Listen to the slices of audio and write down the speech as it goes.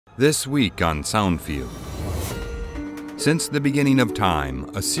This week on Soundfield. Since the beginning of time,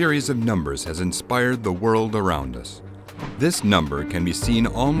 a series of numbers has inspired the world around us. This number can be seen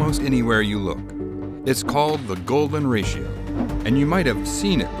almost anywhere you look. It's called the golden ratio, and you might have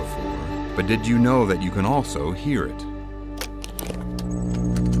seen it before, but did you know that you can also hear it?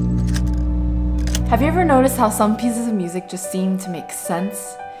 Have you ever noticed how some pieces of music just seem to make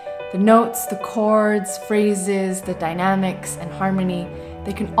sense? The notes, the chords, phrases, the dynamics, and harmony,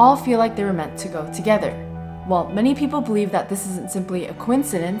 they can all feel like they were meant to go together. Well, many people believe that this isn't simply a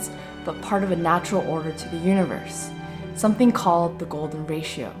coincidence, but part of a natural order to the universe, something called the golden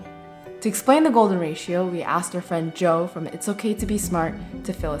ratio. To explain the golden ratio, we asked our friend Joe from It's Okay to Be Smart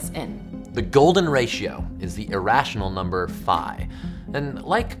to fill us in. The golden ratio is the irrational number phi, and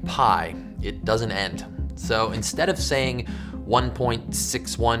like pi, it doesn't end. So instead of saying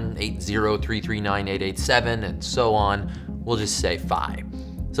 1.61803398887 and so on, we'll just say phi.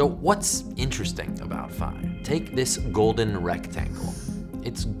 So what's interesting about phi? Take this golden rectangle.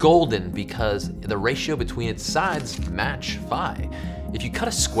 It's golden because the ratio between its sides match phi. If you cut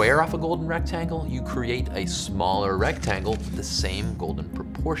a square off a golden rectangle, you create a smaller rectangle with the same golden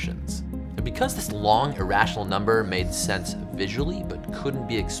proportions. And because this long irrational number made sense visually but couldn't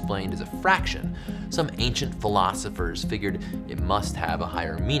be explained as a fraction, some ancient philosophers figured it must have a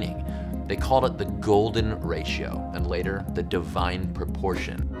higher meaning. They called it the golden ratio, and later the divine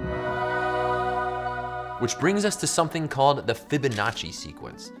proportion. Which brings us to something called the Fibonacci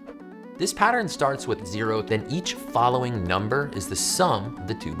sequence. This pattern starts with 0, then each following number is the sum of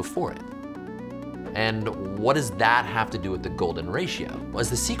the two before it. And what does that have to do with the golden ratio? Well, as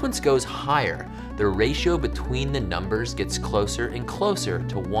the sequence goes higher, the ratio between the numbers gets closer and closer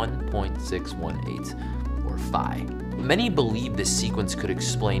to 1.618, or phi. Many believe this sequence could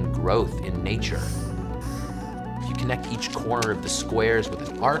explain growth in nature. If you connect each corner of the squares with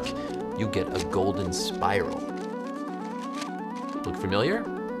an arc, you get a golden spiral. Look familiar?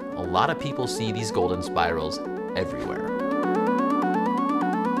 A lot of people see these golden spirals everywhere.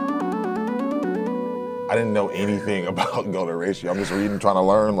 I didn't know anything about golden ratio. I'm just reading, trying to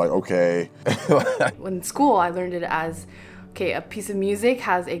learn, like, okay. In school, I learned it as, okay, a piece of music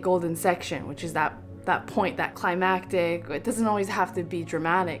has a golden section, which is that point, that climactic. It doesn't always have to be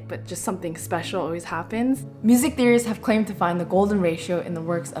dramatic, but just something special always happens. Music theorists have claimed to find the golden ratio in the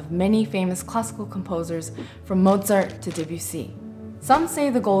works of many famous classical composers from Mozart to Debussy. Some say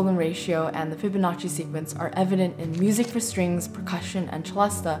the golden ratio and the Fibonacci sequence are evident in Music for Strings, Percussion, and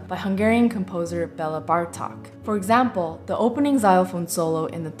Celesta by Hungarian composer Béla Bartók. For example, the opening xylophone solo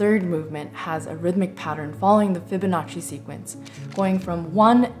in the third movement has a rhythmic pattern following the Fibonacci sequence, going from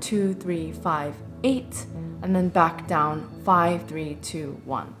 1, 2, 3, 5, 8, and then back down 5, 3, 2,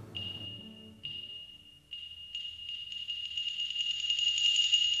 1.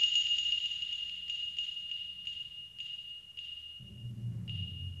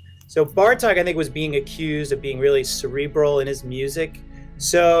 So Bartók, I think, was being accused of being really cerebral in his music.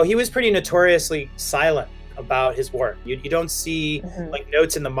 So he was pretty notoriously silent about his work. You don't see like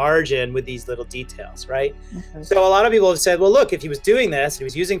notes in the margin with these little details, right? So a lot of people have said, well, look, if he was doing this, he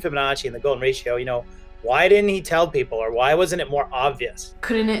was using Fibonacci and the golden ratio, you know, why didn't he tell people, or why wasn't it more obvious?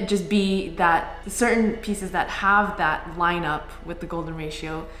 Couldn't it just be that certain pieces that have that lineup with the golden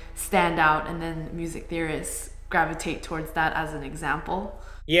ratio stand out, and then music theorists gravitate towards that as an example?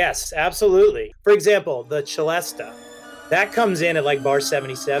 Yes, absolutely. For example, the Celesta, that comes in at like bar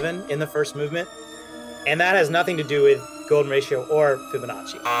 77 in the first movement, and that has nothing to do with golden ratio or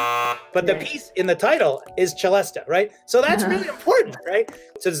Fibonacci. But the piece in the title is Celesta, right? So that's really important, right?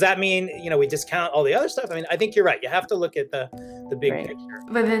 So does that mean, you know, we discount all the other stuff? I mean, I think you're right. You have to look at the big picture.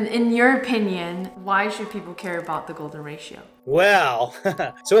 But then in your opinion, why should people care about the golden ratio? Well,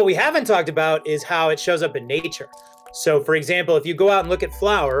 so what we haven't talked about is how it shows up in nature. So for example, if you go out and look at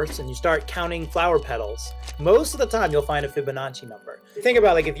flowers and you start counting flower petals, most of the time you'll find a Fibonacci number. Think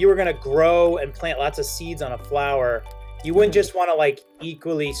about, like, if you were gonna grow and plant lots of seeds on a flower, you wouldn't just wanna like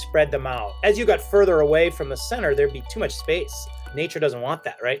equally spread them out. As you got further away from the center, there'd be too much space. Nature doesn't want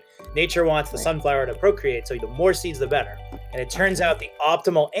that, right? Nature wants the sunflower to procreate, so the more seeds, the better. And it turns out the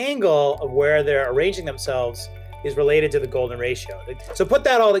optimal angle of where they're arranging themselves is related to the golden ratio. So put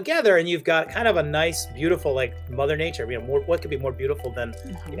that all together and you've got kind of a nice, beautiful, like, Mother Nature. You know, what could be more beautiful than,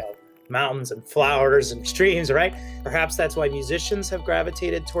 you know, mountains and flowers and streams, right? Perhaps that's why musicians have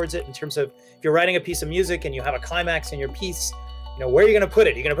gravitated towards it, in terms of, if you're writing a piece of music and you have a climax in your piece, you know, where are you gonna put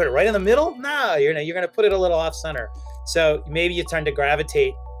it? You're gonna put it right in the middle? No, you're gonna put it a little off center. So maybe you tend to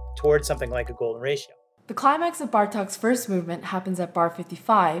gravitate towards something like a golden ratio. The climax of Bartók's first movement happens at bar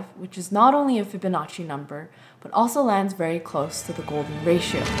 55, which is not only a Fibonacci number, but also lands very close to the golden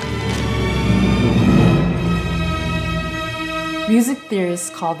ratio. Music theorists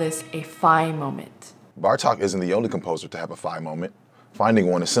call this a phi moment. Bartók isn't the only composer to have a phi moment. Finding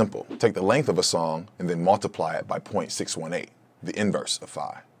one is simple. Take the length of a song and then multiply it by 0.618, the inverse of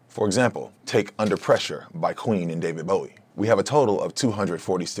phi. For example, take Under Pressure by Queen and David Bowie. We have a total of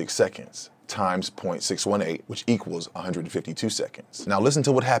 246 seconds times 0.618, which equals 152 seconds. Now listen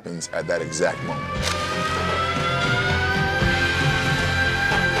to what happens at that exact moment.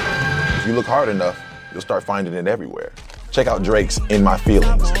 If you look hard enough, you'll start finding it everywhere. Check out Drake's In My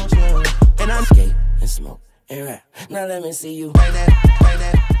Feelings.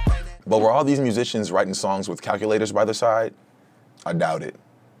 But were all these musicians writing songs with calculators by their side? I doubt it.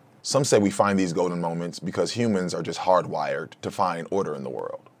 Some say we find these golden moments because humans are just hardwired to find order in the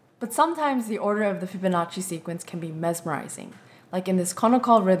world. But sometimes the order of the Fibonacci sequence can be mesmerizing, like in this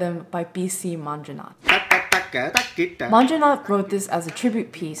conical rhythm by B.C. Manjanath. Manjanath wrote this as a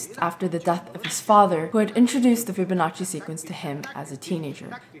tribute piece after the death of his father, who had introduced the Fibonacci sequence to him as a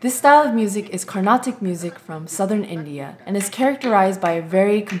teenager. This style of music is Carnatic music from southern India and is characterized by a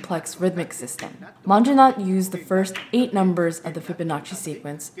very complex rhythmic system. Manjanath used the first 8 numbers of the Fibonacci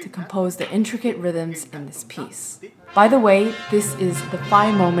sequence to compose the intricate rhythms in this piece. By the way, this is the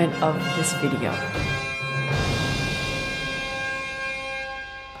phi moment of this video.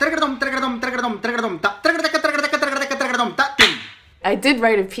 I did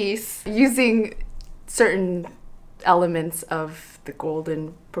write a piece using certain elements of the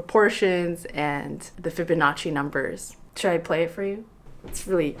golden proportions and the Fibonacci numbers. Should I play it for you? It's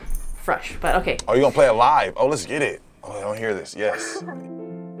really fresh, but okay. Oh, you're gonna play it live? Oh, let's get it. Oh, I don't hear this, yes.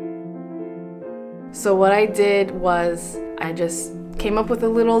 So what I did was I just came up with a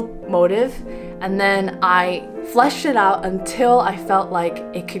little motive and then I fleshed it out until I felt like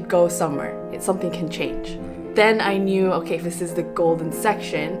it could go somewhere. Something can change. Then I knew, okay, this is the golden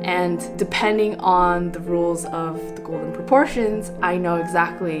section, and depending on the rules of the golden proportions, I know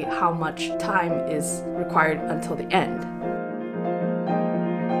exactly how much time is required until the end.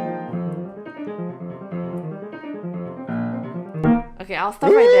 Okay, I'll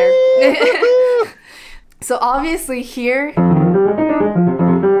stop right there. So obviously here,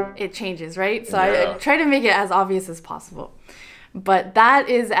 it changes, right? So I try to make it as obvious as possible. But that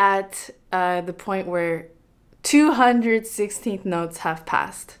is at the point where 216th notes have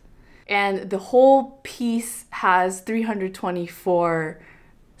passed. And the whole piece has 324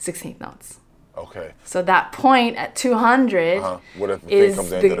 16th notes. Okay. So that point at 200 what if the is thing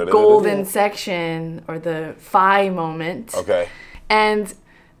comes in, the golden section or the phi moment. Okay. And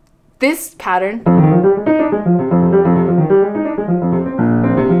this pattern,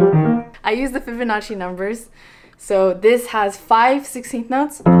 I use the Fibonacci numbers. So this has 5 16th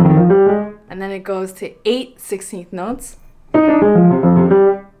notes, and then it goes to 8 16th notes,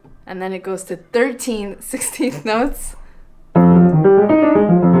 and then it goes to 13 16th notes,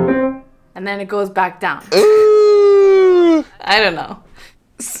 and then it goes back down. I don't know.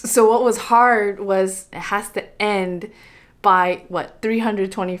 So what was hard was it has to end by, what,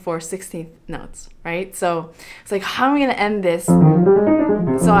 324 16th notes, right? So it's like, how am I going to end this?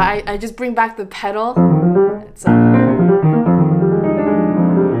 So I just bring back the pedal. So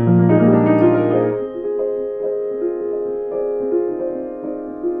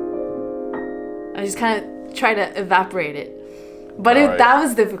I just kind of try to evaporate it. But that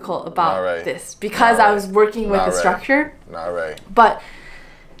was difficult about this because I was working with the structure. Nahre. But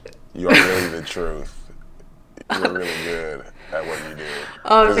you are really the truth. You're really good at what you do.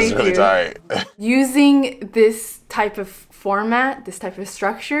 Oh, this is really tight. Using this type of format, this type of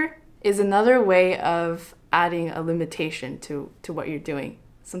structure, is another way of adding a limitation to what you're doing.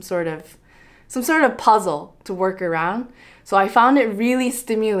 Some sort of puzzle to work around. So I found it really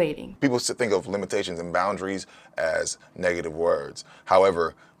stimulating. People think of limitations and boundaries as negative words.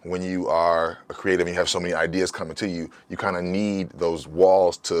 However, when you are a creative and you have so many ideas coming to you, you kind of need those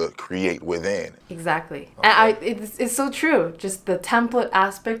walls to create within. Exactly. Okay. And it's so true. Just the template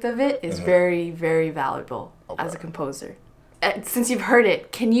aspect of it is very, very valuable as a composer. Since you've heard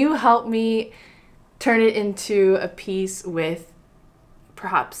it, can you help me turn it into a piece with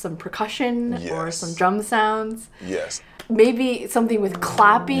perhaps some percussion or some drum sounds? Yes. Maybe something with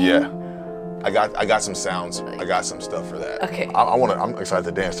clapping? Yeah. I got some sounds. I got some stuff for that. Okay. I'm excited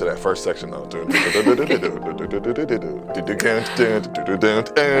to dance to that first section though.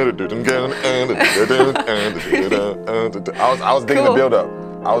 I was digging the build up.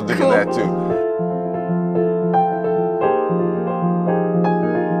 I was digging that too.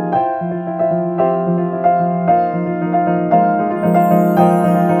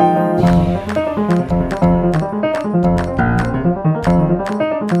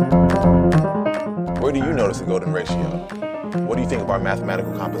 Where do you notice the golden ratio? What do you think of our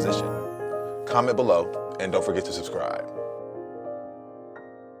mathematical composition? Comment below, and don't forget to subscribe.